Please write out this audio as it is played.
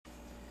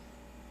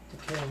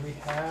Okay, we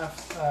have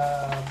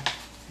a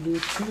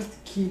Bluetooth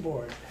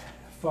keyboard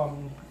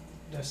from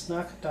the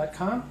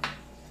Snugg.com,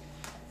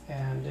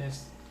 and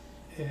this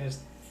is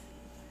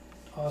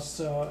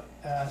also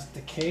as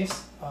the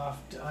case of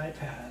the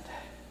iPad.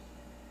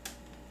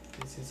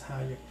 This is how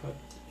you put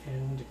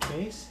in the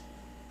case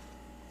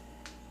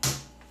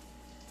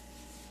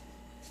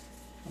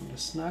from the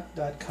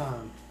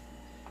Snugg.com,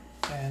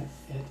 and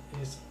it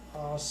is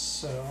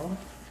also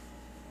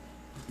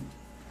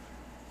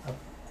a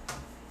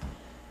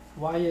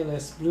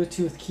wireless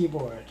Bluetooth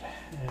keyboard,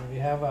 and we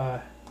have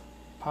a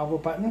power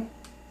button,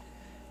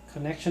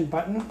 connection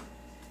button,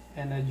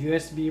 and a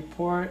USB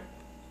port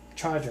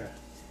charger.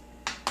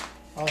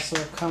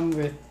 Also come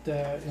with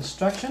the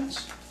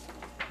instructions,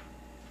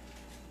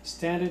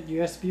 standard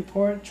USB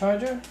port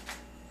charger.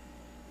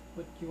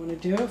 What you want to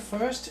do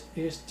first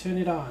is turn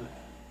it on.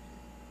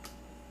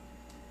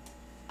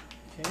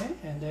 Okay,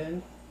 and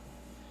then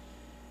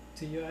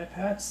to your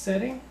iPad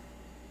setting,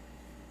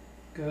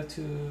 go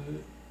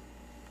to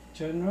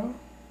general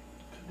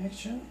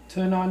connection,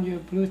 turn on your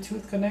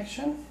Bluetooth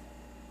connection,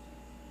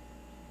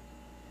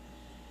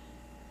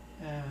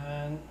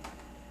 and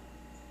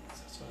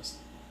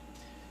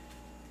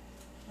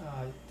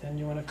then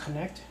you want to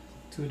connect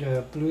to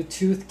the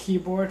Bluetooth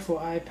keyboard for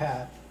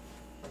iPad.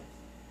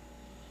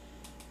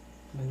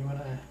 And then you want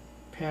to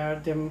pair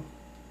them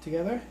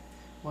together.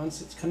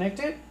 Once it's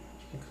connected,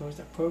 you can close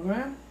that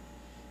program.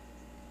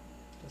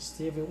 Let's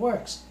see if it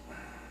works.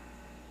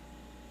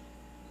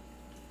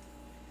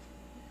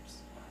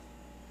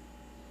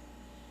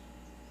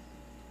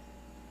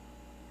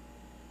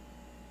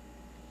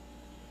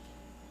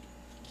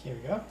 Here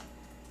we go.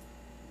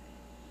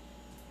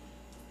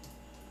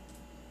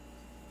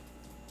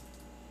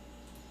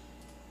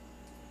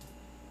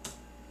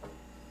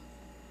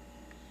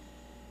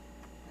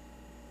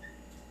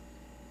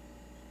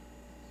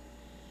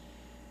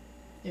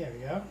 There we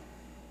go.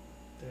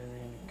 Then we're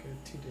going to go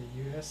to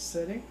the US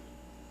setting,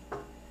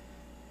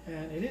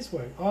 and it is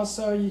working.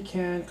 Also, you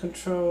can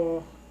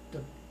control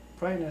the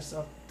brightness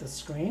of the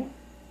screen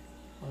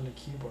on the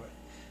keyboard.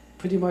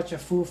 Pretty much a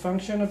full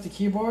function of the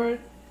keyboard.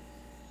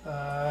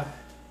 And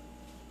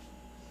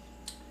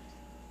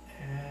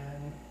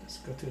let's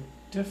go to a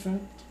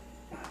different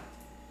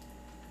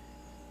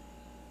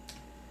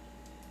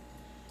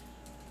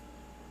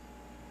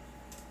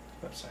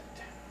website.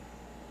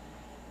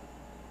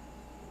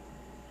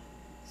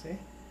 See?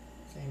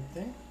 Same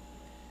thing.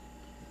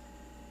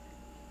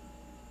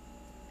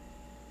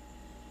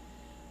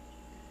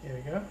 Here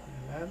we go. And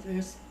that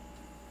is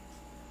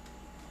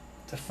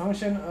the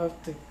function of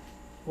the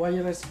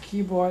wireless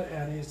keyboard,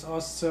 and it's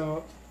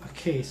also a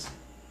case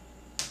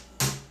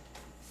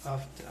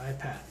of the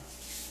iPad.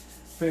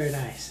 Very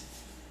nice.